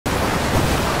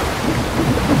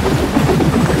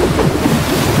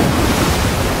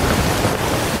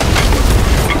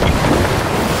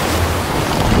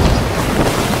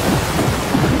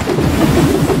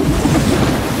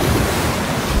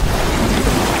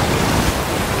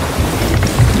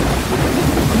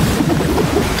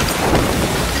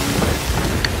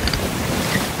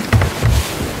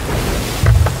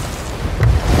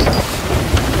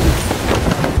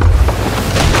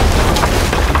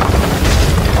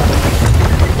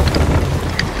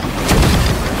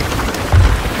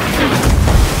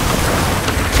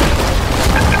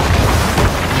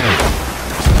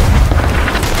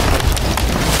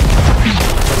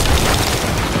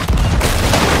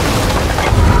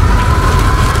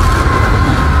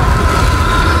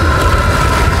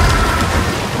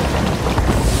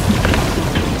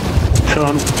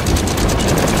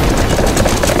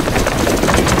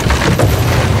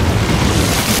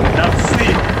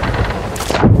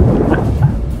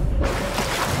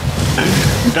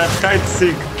That's quite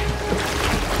sick.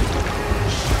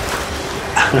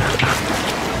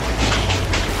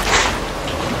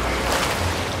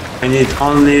 I need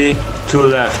only 2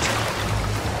 left.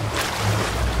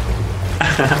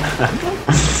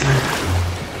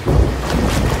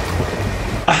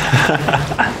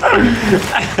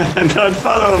 Don't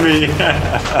follow me.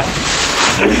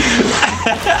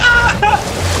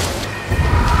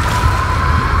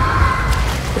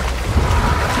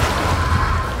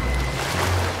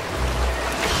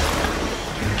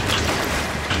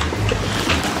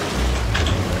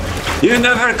 You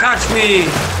never catch me.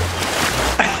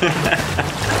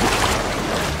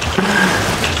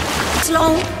 It's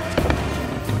long.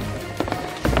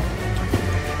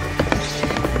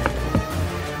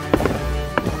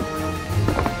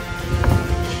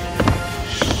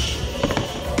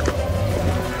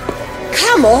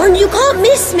 Come on, you can't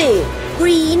miss me.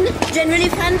 Green, generally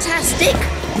fantastic,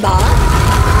 but...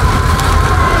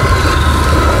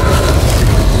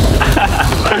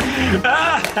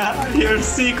 You're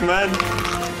sick, man.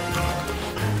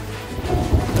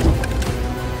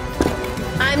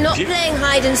 I'm not playing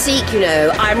hide and seek, you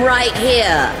know. I'm right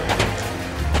here.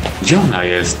 Gdzie ona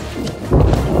jest?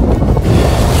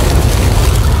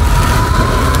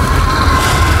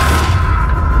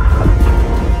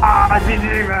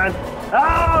 GG, man.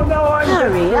 Oh, no,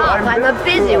 Hurry up, I'm a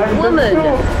busy woman.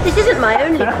 This isn't my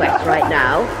only quest right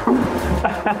now.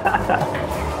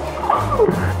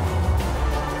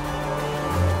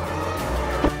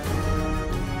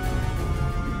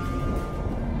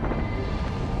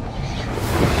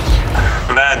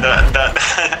 Man,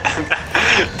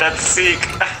 that's sick.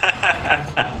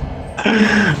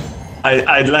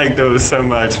 I'd like those so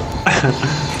much.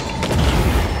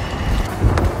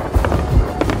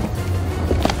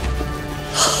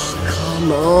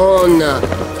 Come on.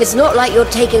 It's not like you're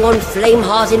taking on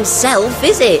Flameheart himself,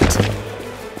 is it?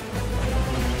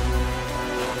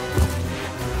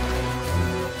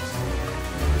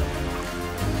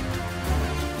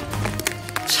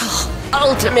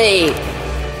 Alter me.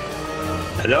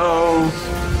 Hello.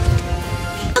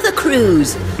 Other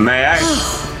crews. May I?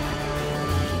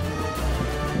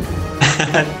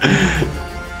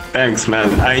 Thanks,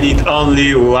 man. I need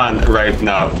only 1 right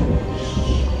now.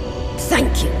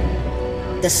 Thank you.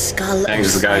 The Skull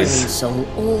Thanks, of guys. Siren song,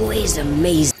 always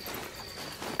amazing.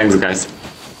 Thanks, guys.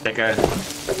 Take care.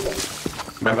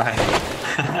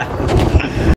 Bye-bye.